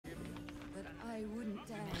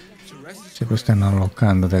Cioè, questa è una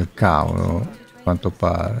locanda del cavolo, a quanto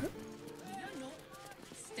pare.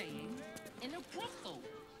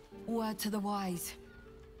 Word to the wise.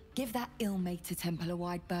 Give that ill-mated temple a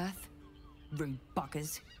wide berth. Rude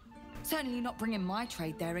buggers. Certainly not bringing my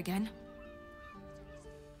trade there again.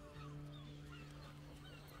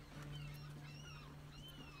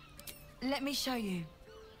 Let me show you.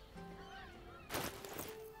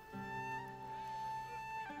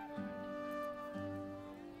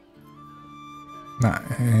 Ma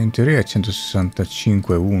in teoria è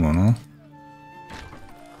 165,1, no?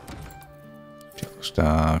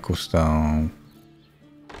 Cioè costa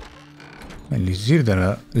l'elisir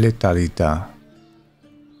della letalità.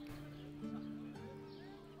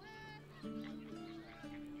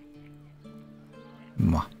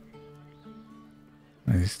 Ma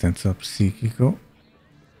resistenza psichico.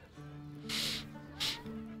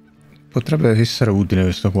 Potrebbe essere utile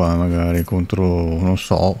questo qua, magari contro, non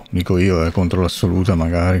so, dico io, contro l'assoluta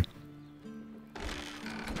magari.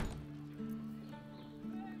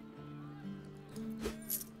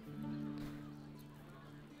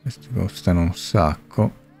 Questi costano un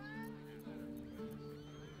sacco.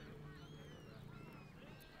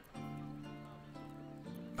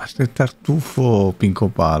 Basta il tartufo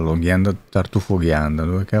pincopallo, ghianda, tartufo ghianda,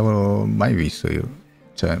 dove cavolo mai visto io?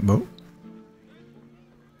 Cioè, boh.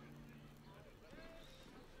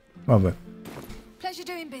 Vabbè.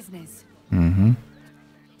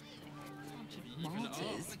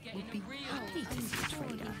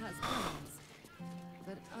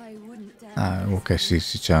 Ah, ok, sì,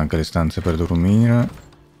 c'è anche le stanze per dormire.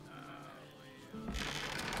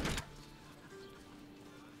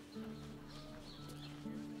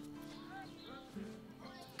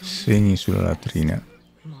 Segni sulla latrina.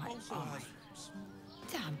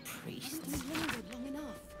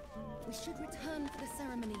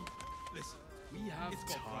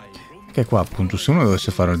 Che qua appunto se uno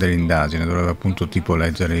dovesse fare delle indagini dovrebbe appunto tipo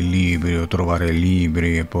leggere i libri o trovare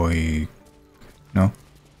libri e poi no?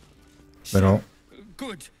 Però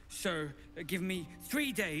good sir, give me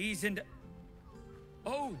 3 days and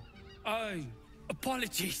oh,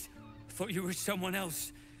 apologies, thought you were someone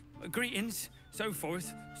else. Greetings, so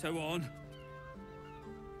forth, so on.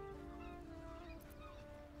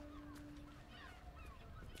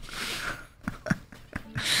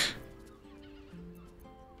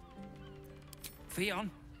 Ffion,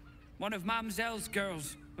 one of Mamselle's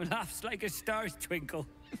girls, who laughs like a star's twinkle.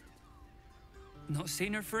 Not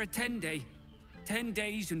seen her for a 10-day. 10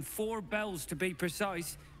 days and 4 bells to be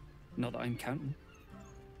precise. Not that I'm counting.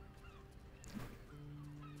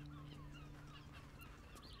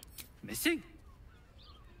 Missing?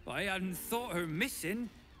 I hadn't thought her missing,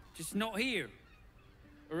 just not here.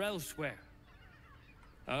 Or elsewhere.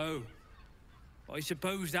 Oh. I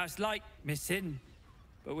suppose that's like missing,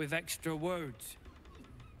 but with extra words.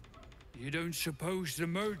 You don't suppose the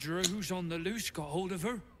murderer who's on the loose got hold of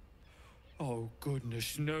her? Oh,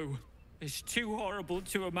 goodness, no. It's too horrible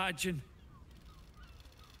to imagine.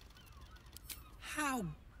 How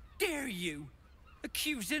dare you?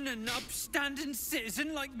 Accusing an upstanding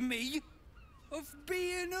citizen like me of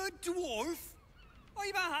being a dwarf?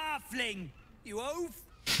 I'm a halfling, you oaf.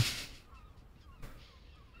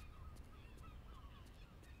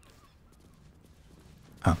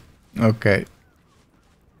 ah, ok.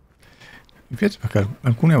 Mi piace perché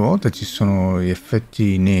alcune volte ci sono gli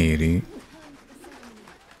effetti neri,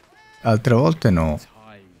 altre volte no.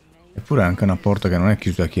 Eppure anche una porta che non è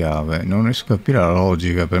chiusa a chiave. Non riesco a capire la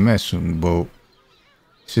logica. Per me boh,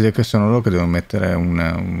 si vede che sono loro che devono mettere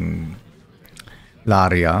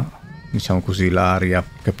l'aria, diciamo così, l'aria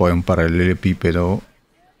che poi è un parallelepipedo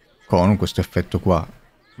con questo effetto qua.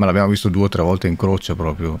 Ma l'abbiamo visto 2 o 3 volte in croce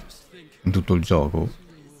proprio in tutto il gioco.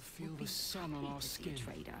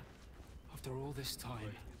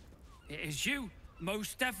 It is you,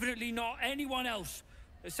 most definitely not anyone else.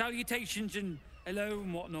 Salutations and hello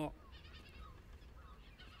and whatnot.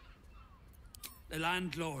 The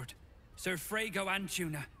landlord, Sir Frago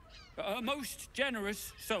Antuna. A most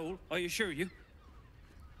generous soul, I assure you.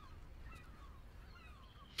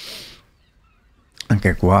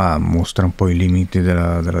 Anche qua mostra un po' i limiti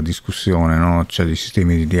della discussione, no? Cioè dei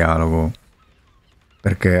sistemi di dialogo.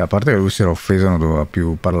 Perché a parte che lui si era offeso non doveva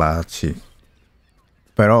più parlarci.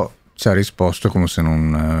 Però ci ha risposto come se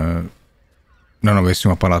non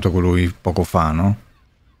avessimo parlato con lui poco fa, no?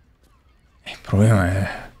 Il problema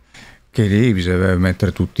è che lì bisogna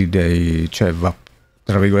mettere tutti dei... cioè va,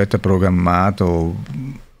 tra virgolette, programmato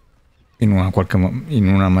in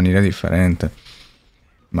una maniera differente.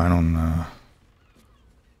 Ma non...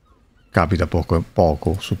 capita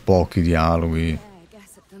poco su pochi dialoghi.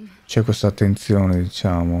 C'è questa attenzione,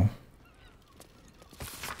 diciamo.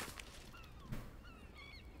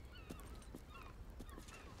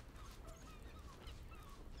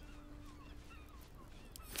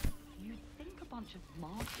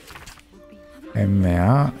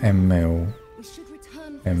 MA, MO,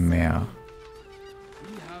 MA.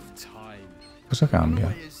 Cosa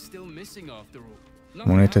cambia?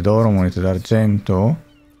 Monete d'oro, monete d'argento.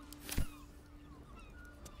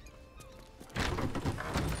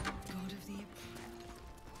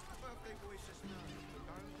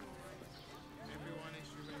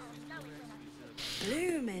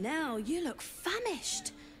 Blooming hell, you look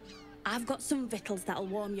famished. I've got some victuals that'll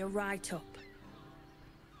warm you right up.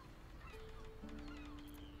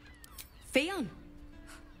 Ffion.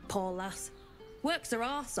 Poor lass. Works her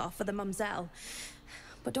arse off for the mumselle,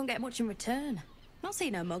 but don't get much in return. Not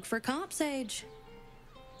seen her mug for a carp's age.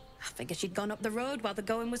 I figured she'd gone up the road while the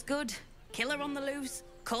going was good. Killer on the loose,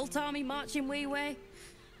 cult army marching wee way.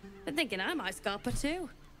 Been thinking I might scarp her too.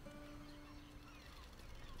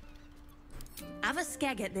 Have a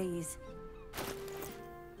skeg at these.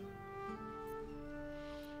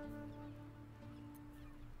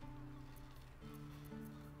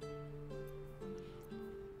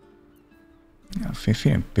 Alla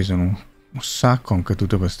fine pesano un sacco anche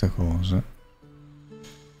tutte queste cose.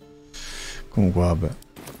 Comunque vabbè,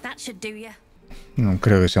 non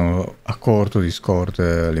credo che siamo a corto di scorte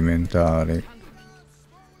alimentari.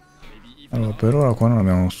 Allora per ora qua non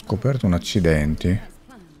abbiamo scoperto un accidenti.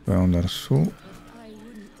 Dobbiamo andare su.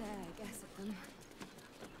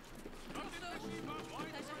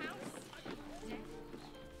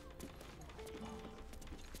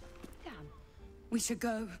 We should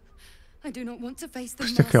go. I do not want to face the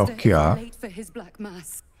Queste che occhi ha? late for his black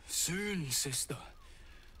mass. Soon, sister.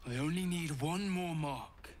 I only need one more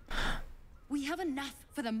mark. We have enough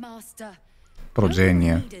for the master.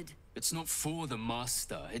 Progenie. It's not for the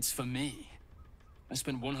master, it's for me. I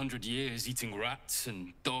spent 100 years eating rats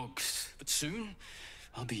and dogs, but soon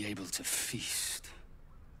I'll be able to feast.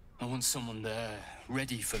 I want someone there,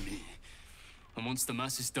 ready for me. And once the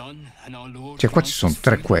mass is done, and our Lord Cioè qua ci sono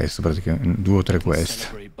 3 quest praticamente, 2 o 3 quest.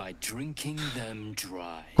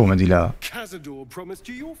 Come di là. Cazador promised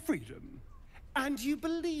you your freedom, and you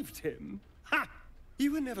believed him. Ha!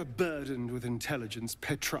 You were never burdened with intelligence,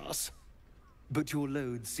 Petras. But your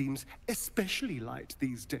load seems especially light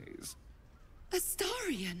these days.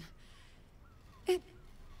 Astarion? It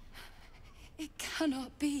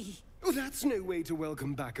cannot be. Oh, that's no way to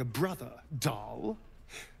welcome back a brother, doll.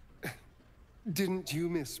 Didn't you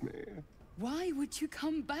miss me? Why would you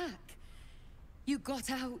come back? You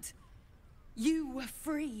got out. You were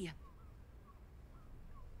free.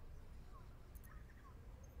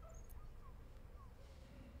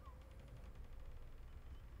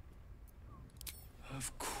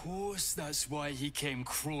 Of course that's why he came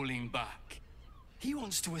crawling back. He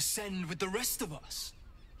wants to ascend with the rest of us.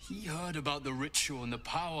 He heard about the ritual and the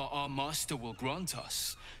power our master will grant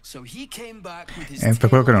us. So he came back with his Per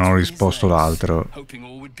quello che non ho risposto l'altro,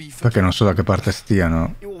 perché non so da che parte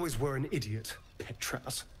stiano. You always were an idiot,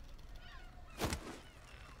 Petras.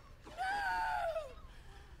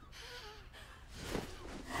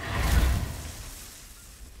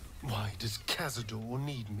 Why does Cazador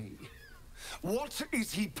need me? What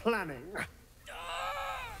is he planning?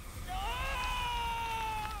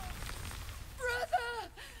 Brother,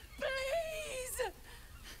 please!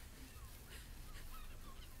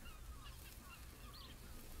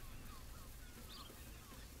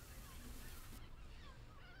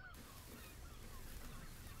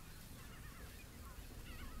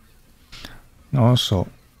 Non lo so.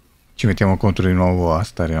 Ci mettiamo contro di nuovo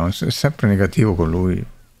Astarion. È sempre negativo con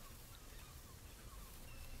lui.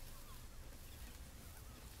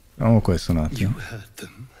 Vediamo questo un attimo. You heard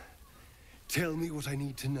them. Tell me what I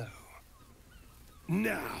need to know.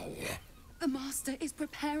 Now! The master is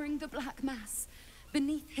preparing the black mass.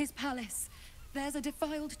 Beneath his palace, there's a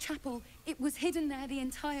defiled chapel. It was hidden there the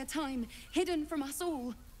entire time, hidden from us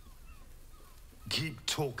all. Keep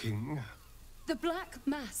talking. The black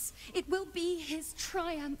mass, it will be his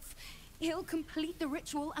triumph. He'll complete the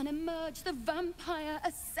ritual and emerge the vampire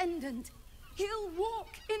ascendant. He'll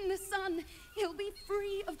walk in the sun. He'll be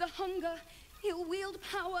free of the hunger. He'll wield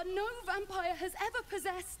power no vampire has ever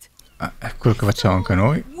possessed. È quello che facciamo anche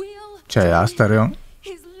noi. Cioè Astarion.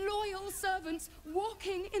 His loyal servants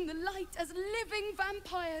walking in the light as living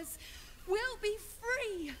vampires will be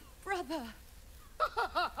free, brother.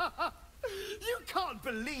 You can't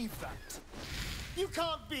believe that. You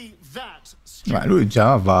can't be that. Ma lui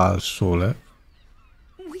già va al sole.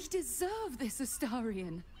 We deserve this,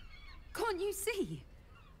 Astarion. Can't you see?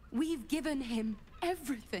 We've given him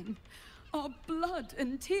everything. Our blood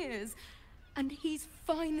and tears. And he's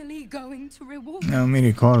finally going to reward us. Non mi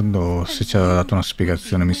ricordo se ci aveva dato una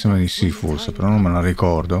spiegazione, mi sembra di sì forse, però non me la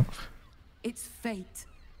ricordo. It's fate,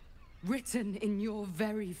 written in your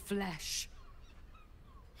very flesh.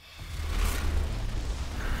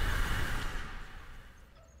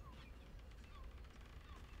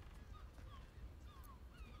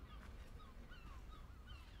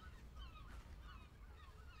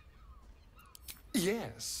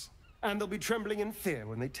 Yes, and they'll be trembling in fear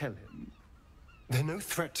when they tell him. They're no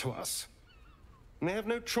threat to us. And they have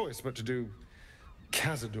no choice but to do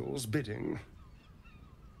Cazador's bidding.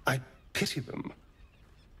 I pity them.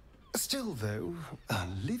 Still, though, a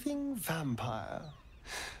living vampire.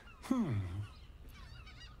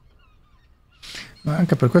 Ma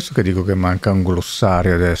anche per questo che dico che manca un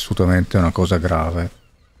glossario ed è assolutamente una cosa grave.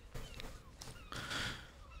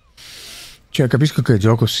 Cioè, capisco che il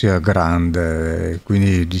gioco sia grande,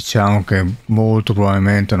 quindi diciamo che molto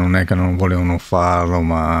probabilmente non è che non volevano farlo,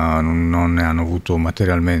 ma non ne hanno avuto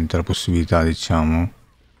materialmente la possibilità, diciamo.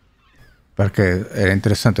 Perché era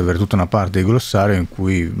interessante avere tutta una parte di glossario in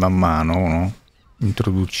cui man mano, no,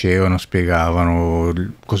 introducevano, spiegavano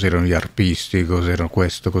cos'erano gli arpisti, cos'era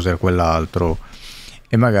questo, cos'era quell'altro,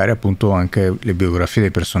 e magari appunto anche le biografie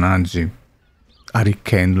dei personaggi,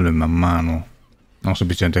 arricchendole man mano. Non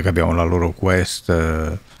semplicemente che abbiamo la loro quest,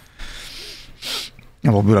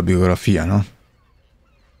 proprio la biografia, no?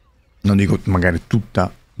 Non dico magari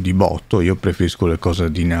tutta di botto, io preferisco le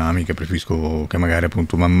cose dinamiche, preferisco che magari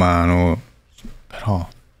appunto man mano, però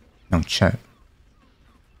non c'è.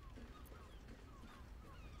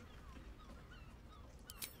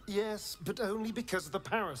 Yes, but only because of the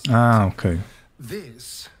parasite. Ah, ok.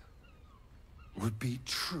 This would be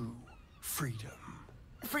true freedom.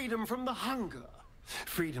 Freedom from the hunger.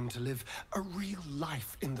 Freedom to live a real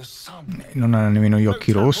life in the sun. Non ha nemmeno gli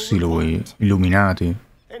occhi rossi lui, illuminati.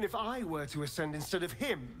 And if I were to ascend instead of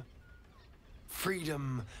him,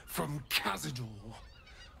 freedom from Cazador,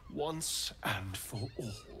 once and for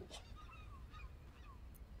all.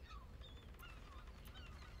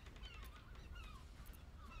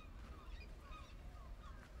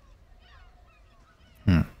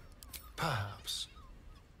 Perhaps.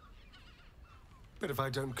 But if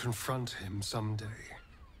I don't confront him someday,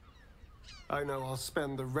 I know I'll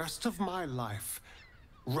spend the rest of my life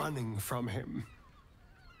running from him.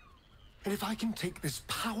 And if I can take this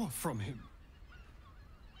power from him,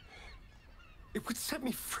 it would set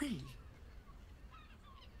me free.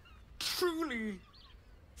 Truly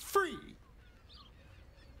free.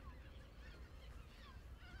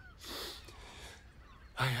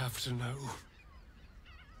 I have to know.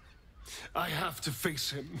 I have to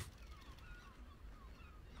face him.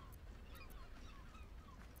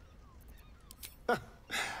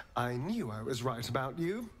 I knew I was right about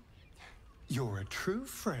you. You're a true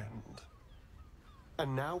friend.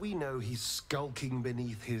 And now we know he's skulking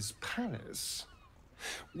beneath his palace.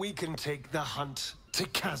 We can take the hunt to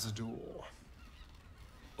Cazador.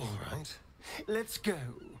 All right, let's go.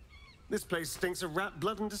 This place stinks of rat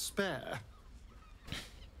blood and despair.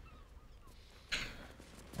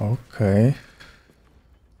 Ok.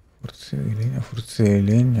 Forze di legno, forze di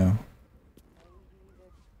legno.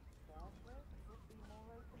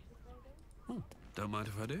 Don't mind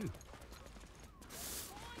if I do.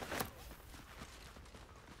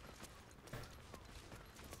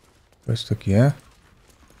 Questo chi è?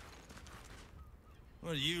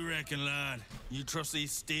 What do you reckon, lad? You trust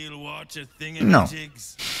these steel watcher No.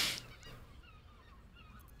 thingamajigs?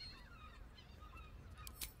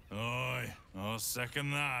 Aye, I'll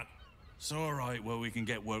second that. It's all right where we can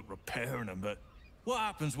get work repairing them, but what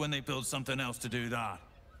happens when they build something else to do that?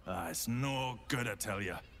 Ah, it's no good, I tell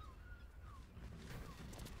you.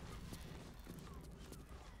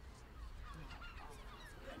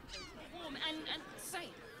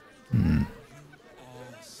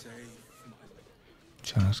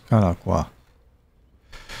 C'è una scala qua.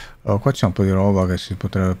 Allora, qua c'è un po' di roba che si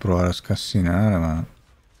potrebbe provare a scassinare, ma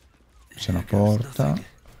c'è una porta.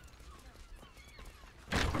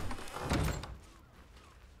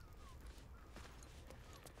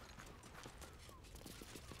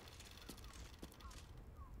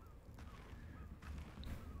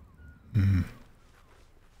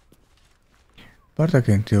 A parte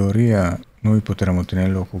che in teoria noi potremmo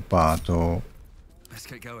tenerlo occupato.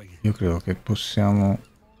 Io credo che possiamo,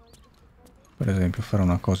 per esempio, fare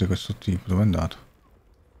una cosa di questo tipo. Dove è andato?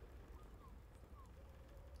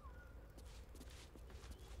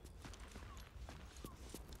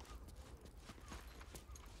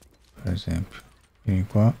 Per esempio, vieni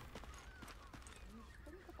qua.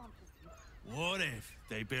 What if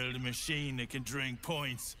they build a machine that can drink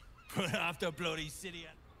points, but after bloody city?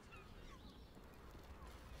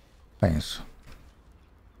 Penso.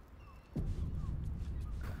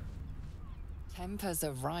 Tempers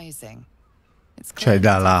are rising. It's Cioè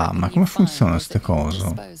da clear là, that ma everything come you find funzionano is ste at your cose?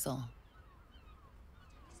 disposal.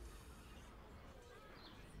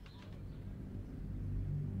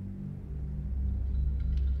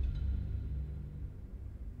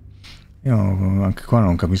 Io anche qua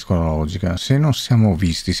non capisco la logica. Se non siamo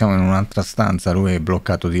visti, siamo in un'altra stanza, lui è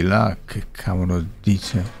bloccato di là, che cavolo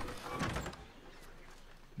dice?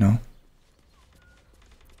 No?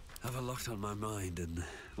 Have a lot on my mind and,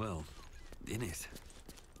 well, in it.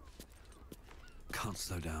 Can't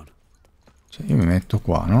slow down. Cioè io mi metto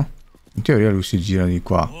qua, no? In teoria lui si gira di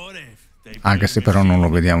qua. Anche se però non lo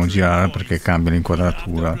vediamo girare perché cambia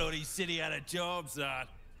l'inquadratura.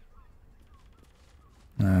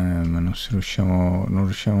 Ma non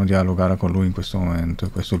riusciamo a dialogare con lui in questo momento, e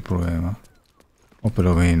questo è il problema. O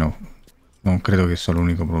perlomeno, non credo che sia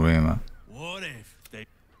l'unico problema.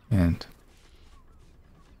 Niente.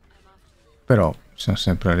 Però siamo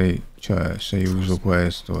sempre lì, cioè se io uso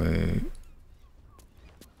questo e...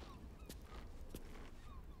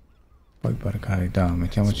 Poi per carità,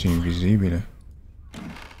 mettiamoci invisibile.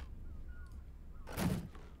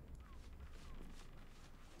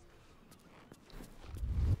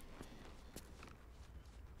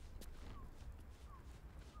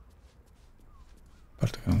 A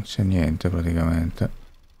parte che non c'è niente praticamente.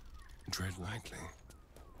 Il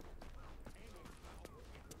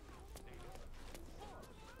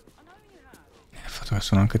fatto che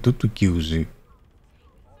sono anche tutti chiusi.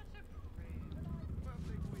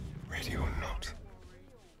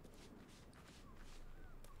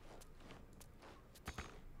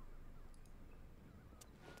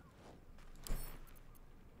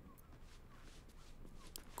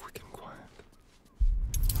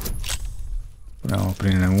 Proviamo a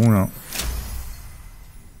aprirne uno.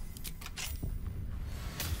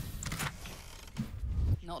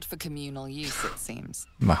 Not for communal use, it seems.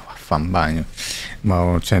 Ma fa un bagno. Ma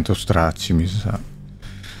ho 100 stracci, mi sa.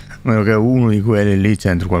 A meno che uno di quelli lì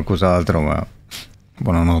c'entri qualcos'altro, ma...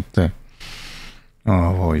 Buonanotte. Non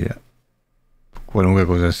ho voglia. Qualunque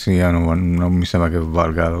cosa sia, non mi sembra che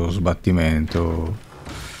valga lo sbattimento.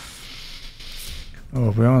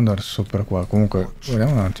 Oh, proviamo ad andare sopra qua. Comunque,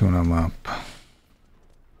 vediamo un attimo una mappa.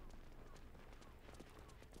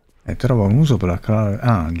 E trova un uso per la clave.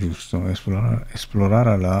 Ah, giusto.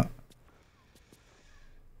 Esplorare la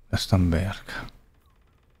Stamberga.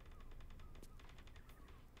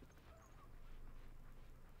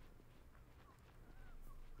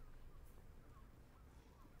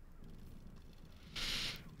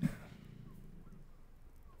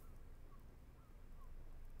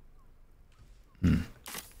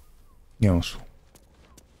 Andiamo su.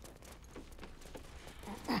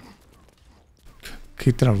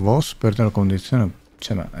 Chi tra vos perde la condizione.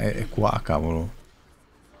 Cioè, ma è qua, cavolo.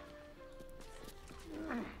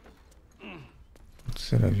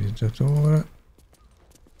 Essere viaggiatore.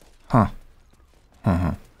 Ah.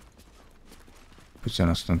 Ah. Qui c'è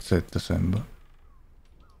una stanzetta, sembra.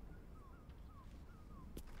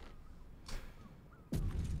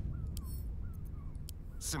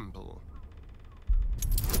 Simple.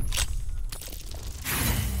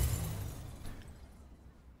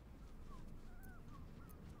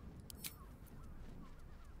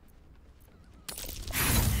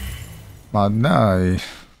 Ma dai.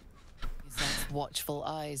 Sense watchful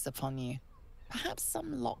eyes upon you. Perhaps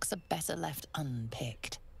some locks are better left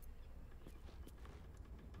unpicked.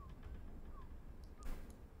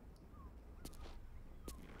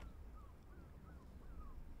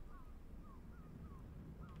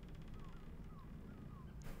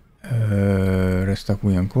 Resta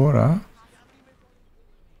qui ancora?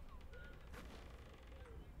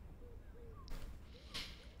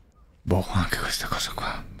 Boh, anche questa cosa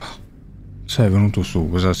qua. Boh. Sei venuto su,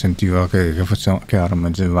 cosa sentiva che facciamo? Che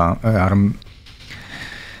armeggiava?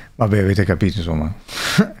 Vabbè, avete capito, insomma.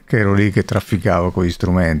 Che ero lì che trafficavo con gli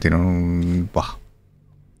strumenti. Non... Boh.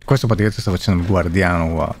 Questo praticamente sta facendo il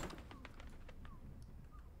guardiano qua.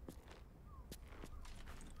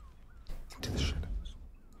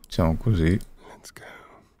 Facciamo così.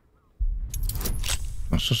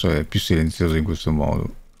 Non so se è più silenzioso in questo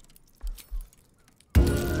modo.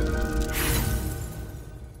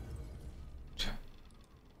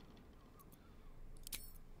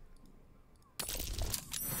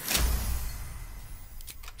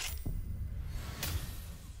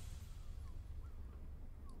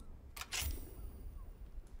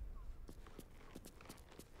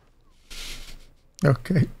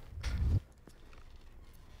 Ok.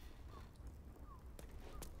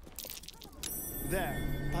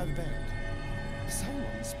 There, by the bed.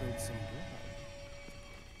 Someone spilled some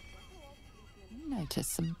blood. Notice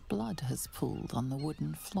some blood has pooled on the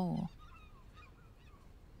wooden floor.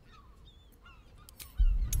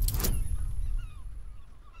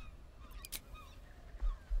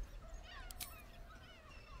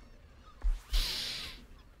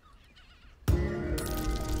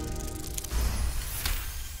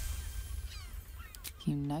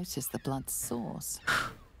 notice the blood's source.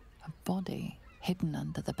 A body hidden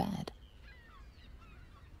under the bed.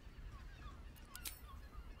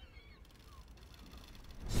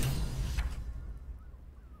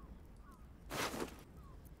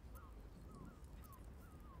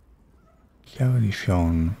 Chiave di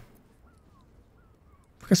Ffion.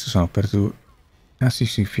 Queste sono aperte. Ah sì,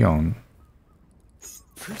 Ffion.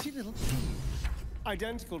 Pretty little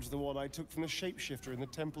identical to the one I took from the shapeshifter in the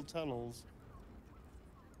temple tunnels.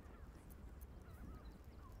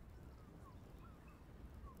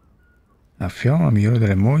 A Ffion, la migliore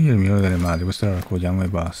delle mogli e il migliore delle madri. Questa la raccogliamo e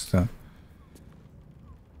basta.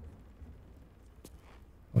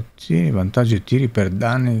 Ottieni vantaggi e tiri per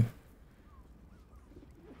danni.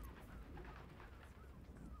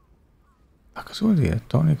 Ma cosa vuol dire?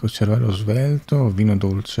 Tonico, cervello svelto, vino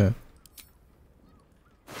dolce.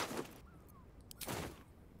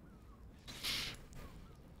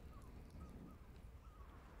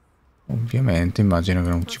 Ovviamente immagino che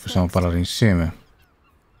non ci possiamo parlare insieme.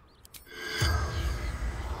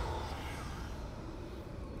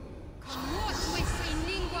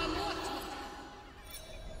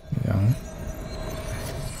 Vediamo.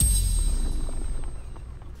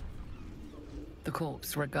 The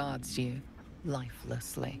corpse regards you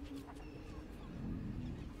lifelessly.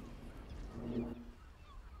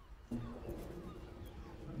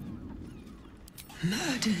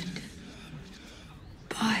 Murdered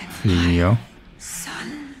by Figlio.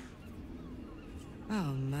 son.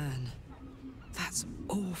 Oh man, that's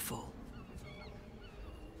awful.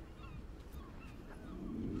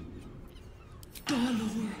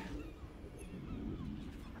 Baldur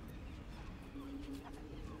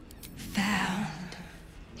found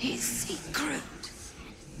his secret.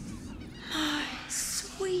 My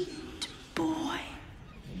sweet boy.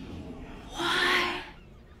 Why?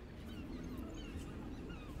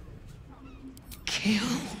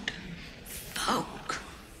 Killed folk.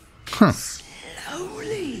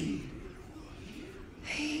 Slowly.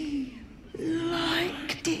 He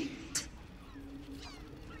liked it.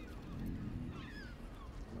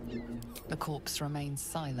 The corpse remains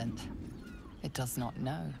silent. It does not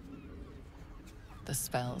know. The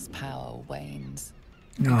spell's power wanes.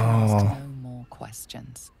 You can ask no more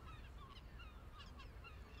questions.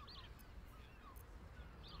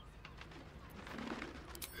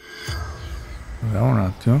 Vediamo un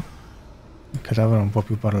attimo. Il cadavere non può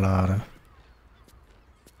più parlare.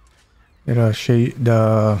 Era che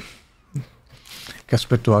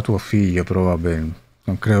aspetto ha tuo figlio, però va bene.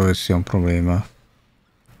 Non credo che sia un problema.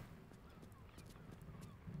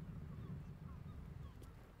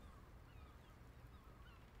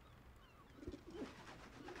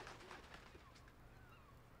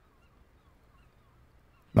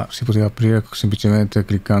 Ma si poteva aprire semplicemente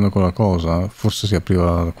cliccando con la cosa? Forse si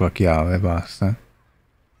apriva con la chiave e basta.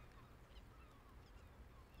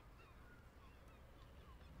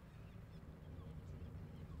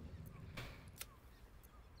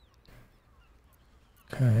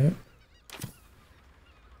 Ok.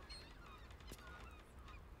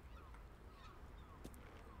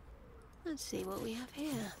 Let's see what we have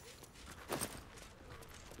here.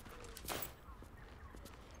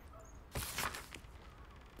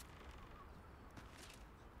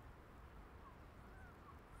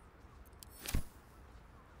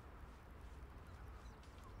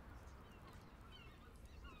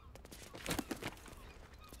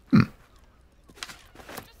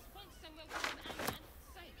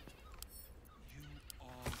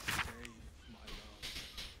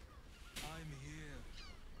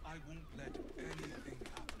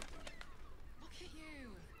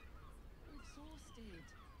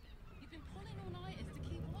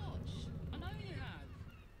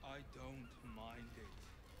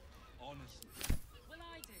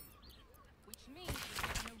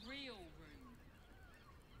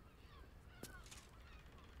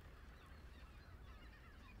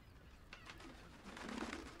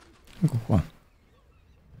 Ecco qua.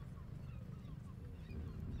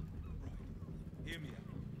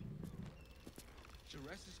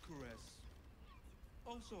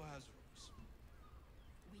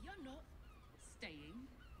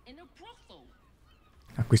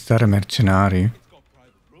 Acquistare mercenari?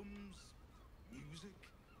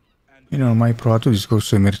 Io non ho mai provato il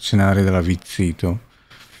discorso dei mercenari della Vizzito.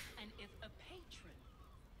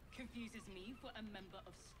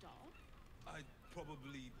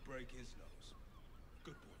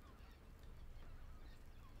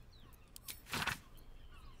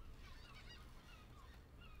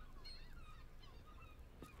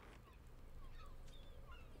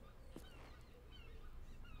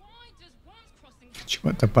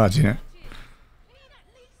 Pagine.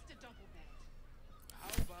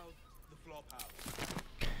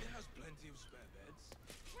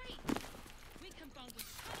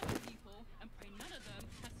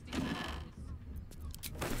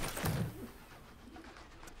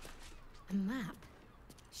 A map.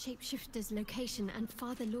 Shapeshifter's location and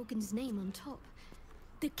Father Logan's name on top.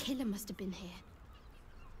 The killer must have been here.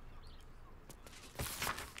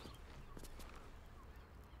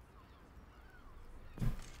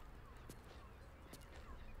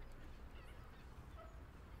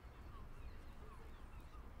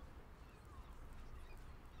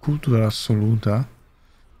 Culto dell'assoluta?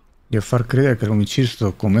 Di far credere che l'omicidio è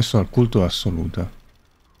stato commesso dal culto dell'assoluta.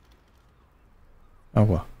 Ah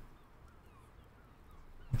qua.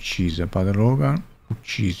 Uccise. Padre Logan.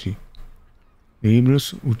 Uccisi.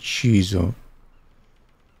 Liblus. Ucciso.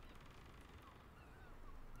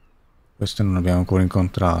 Questi non abbiamo ancora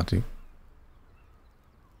incontrati.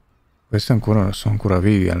 Questi ancora sono ancora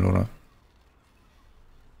vivi allora.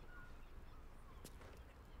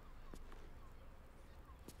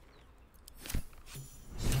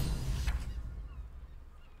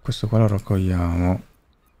 Questo qua lo raccogliamo.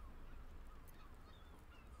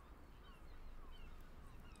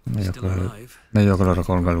 Meglio che lo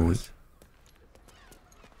raccolga lui.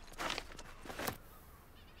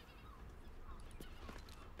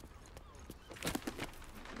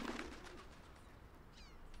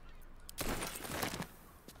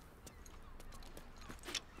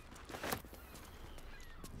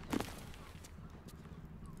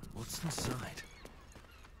 What's inside?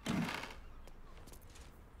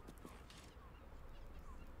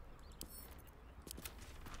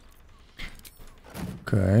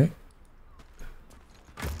 Ok.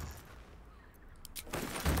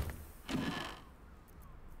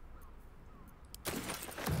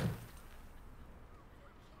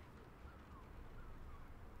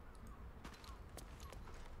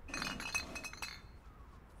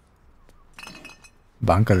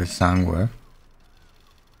 Banca del sangue.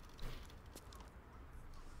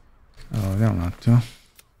 Allora, vediamo un attimo.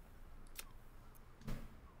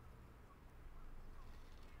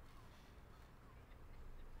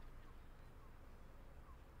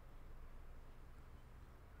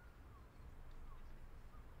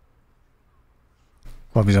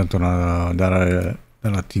 Qua bisogna tornare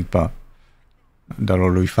dalla tipa,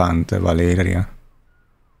 dall'olifante Valeria.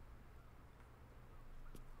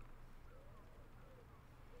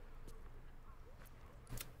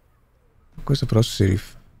 Questo però si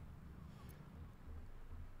rif...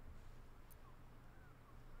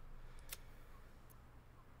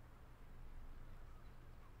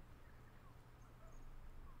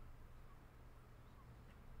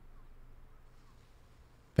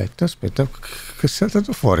 Aspetta, che è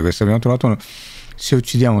saltato fuori questo? Abbiamo trovato... Se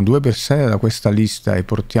uccidiamo 2 bersaglio da questa lista e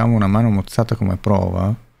portiamo una mano mozzata come prova...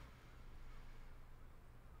 La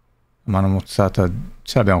mano mozzata...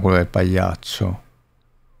 Ce l'abbiamo quella del pagliaccio.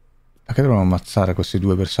 Perché dovremmo ammazzare questi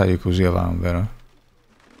 2 bersagli così a vanvera?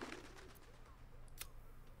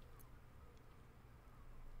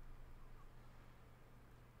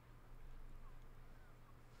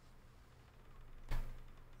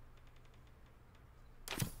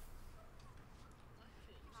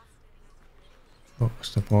 Oh,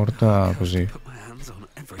 questa porta così. A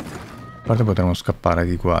parte potremmo scappare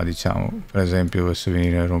di qua, diciamo. Per esempio dovesse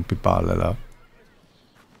venire il rompipalle là.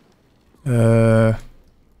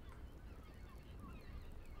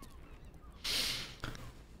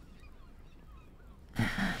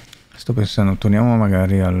 Sto pensando, torniamo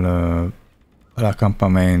magari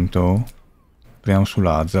all'accampamento. Apriamo su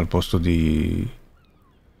Lazza al posto di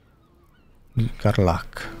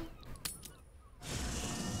Carlac.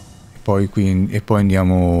 E poi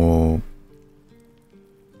andiamo...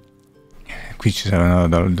 Qui ci sarà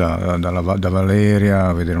da Valeria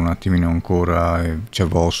a vedere un attimino ancora. C'è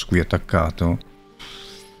Voss qui attaccato.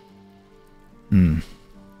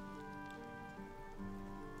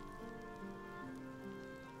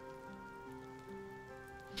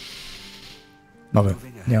 Vabbè,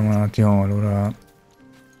 andiamo un attimo allora.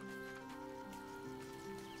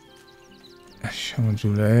 Lasciamo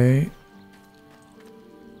giù lei.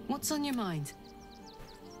 What's on your mind?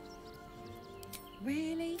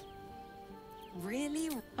 Really? Really?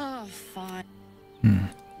 Oh, fine.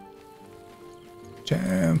 Cioè,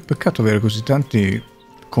 è un peccato avere così tanti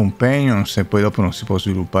companion se poi dopo non si può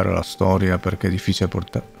sviluppare la storia perché è difficile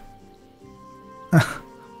portare.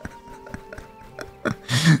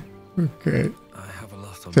 Ok.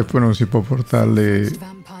 Se poi non si può portarli.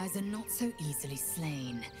 Vampires are not so easily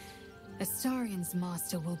slain. Astarian's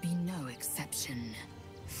master will be no exception.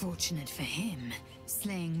 Fortunate for him,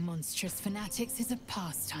 slaying monstrous fanatics is a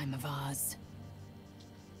pastime of ours.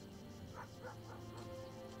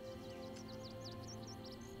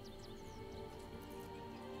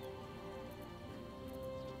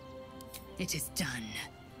 It is done.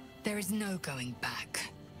 There is no going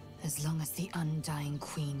back. As long as the Undying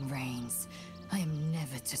Queen reigns, I am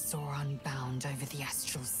never to soar unbound over the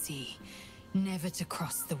astral sea, never to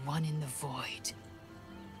cross the one in the void.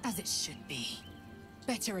 As it should be.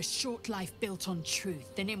 Better a short life built on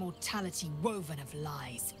truth than immortality woven of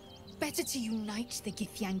lies. Better to unite the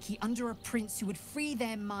Githyanki under a prince who would free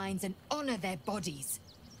their minds and honor their bodies.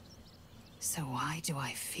 So why do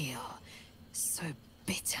I feel so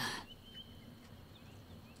bitter?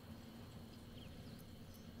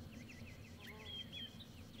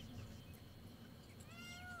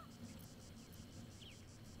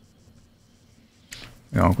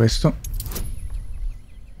 Vediamo questo.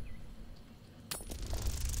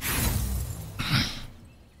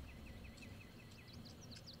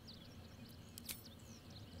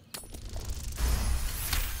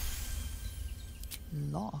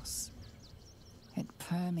 Loss. It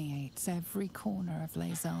permeates every corner of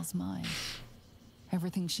Lae'zel's mind.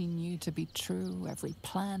 Everything she knew to be true, every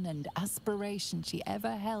plan and aspiration she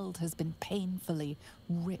ever held has been painfully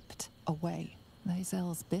ripped away.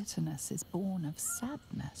 Lae'zel's bitterness is born of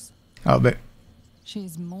sadness. Vabbè. She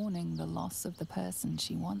is mourning the loss of the person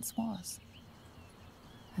she once was.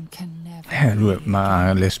 And can never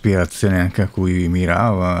Ma le aspirazioni anche a cui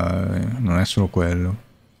mirava non è solo quello.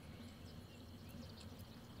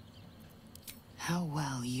 How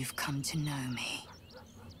well you've come to know me.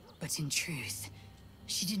 But in truth,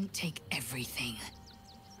 she didn't take everything.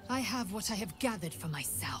 I have what I have gathered for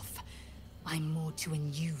myself. I'm more to a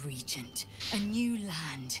new regent, a new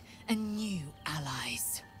land, and new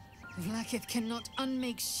allies. Vlaakith cannot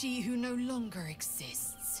unmake she who no longer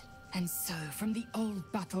exists. And so, from the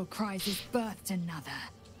old battle cries is birthed another.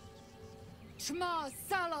 Shma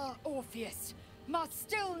Salar Orpheus,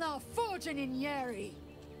 Marstilna Forgen in Yeri.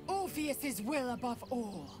 Orpheus's will above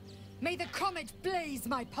all. May the comet blaze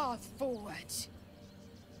my path forward.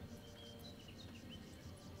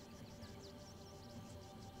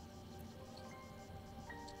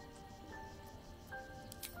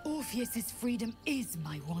 Orpheus's freedom is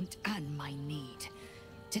my want and my need.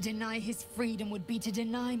 To deny his freedom would be to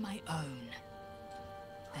deny my own.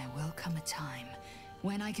 There will come a time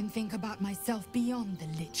when I can think about myself beyond the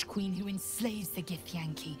Lich Queen who enslaves the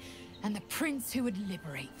Githyanki and the prince who would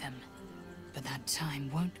liberate them. But that time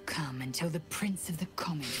won't come until the Prince of the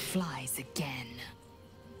Comet flies again.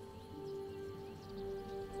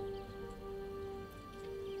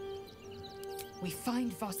 We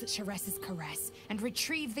find Voss at Sharess's caress and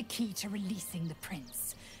retrieve the key to releasing the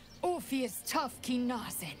prince. Orpheus Tufki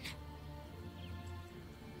Narsin.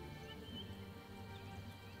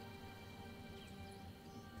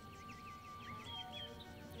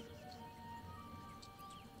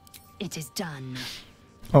 It is done.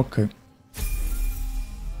 Ok.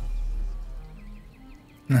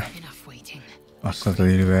 Enough waiting. Passata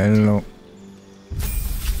di livello.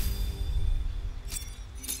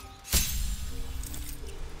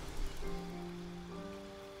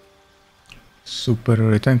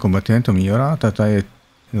 Superiorità in combattimento migliorata.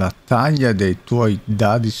 La taglia dei tuoi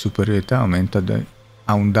dadi di superiorità aumenta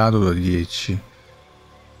a un dado da 10.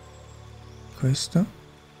 Questo.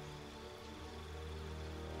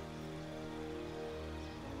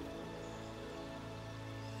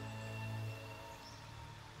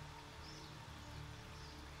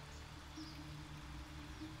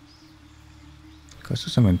 Questo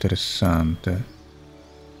sembra interessante.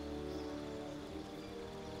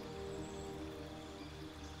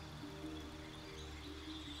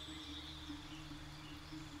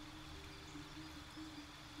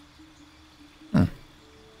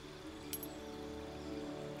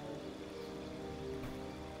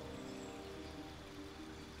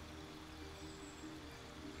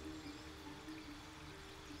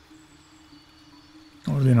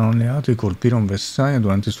 Ordina a un alleato di colpire un bersaglio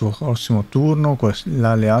durante il suo prossimo turno.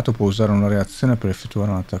 L'alleato può usare una reazione per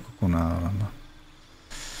effettuare un attacco con arma.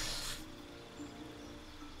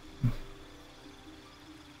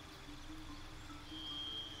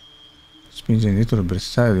 Spinge indietro il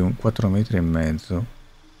bersaglio di un 4,5 metri.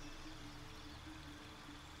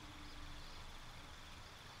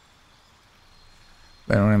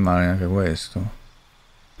 Beh, non è male neanche questo.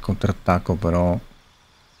 Contrattacco però.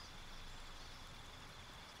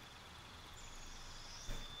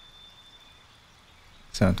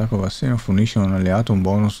 Se l'attacco bassino fornisce a un alleato un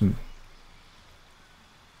bonus.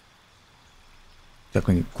 Cioè,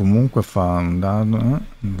 quindi comunque fa un dado.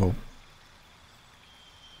 Boh.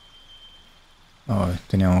 Vabbè,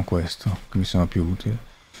 teniamo questo, che mi sembra più utile.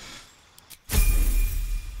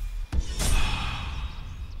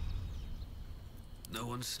 No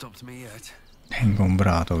one stopped me yet. È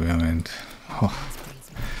ingombrato ovviamente. Oh.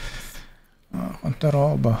 quanta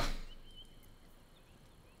roba.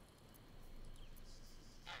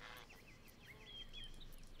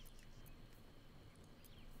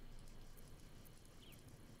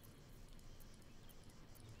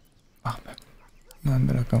 Vabbè,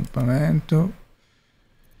 andare all'accampamento.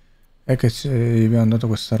 E che ci abbiamo dato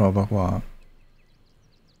questa roba qua.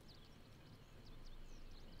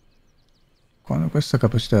 Quando questa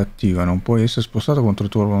capacità è attiva non puoi essere spostato contro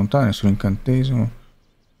tua volontà, nessun incantesimo.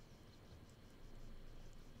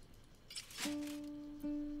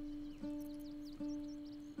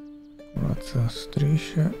 Corazza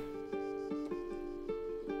strisce.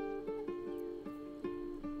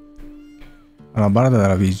 La barda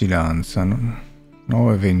della vigilanza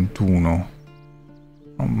 9,21,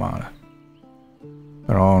 non male,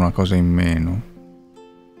 però una cosa in meno.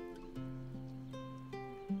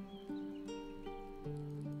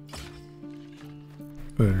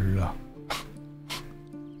 Bella.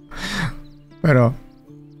 Però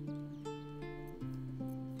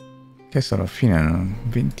che alla fine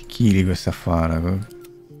 20 kg questo affare,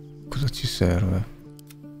 cosa ci serve?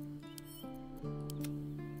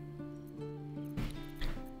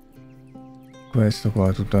 Questo qua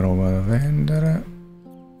è tutta roba da vendere.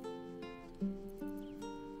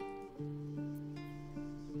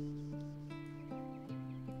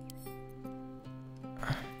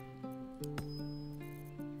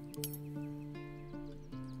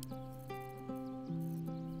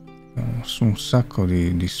 Abbiamo su un sacco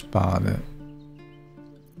di spade.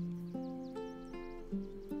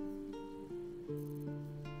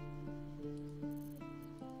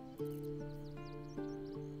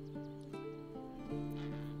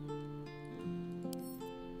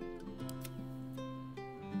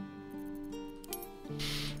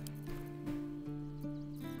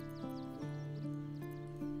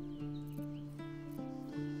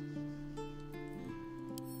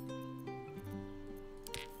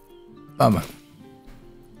 Vabbè,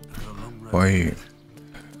 poi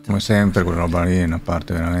come sempre quella roba lì è una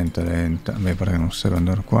parte veramente lenta. A me pare che non serve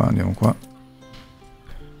andare qua, andiamo qua.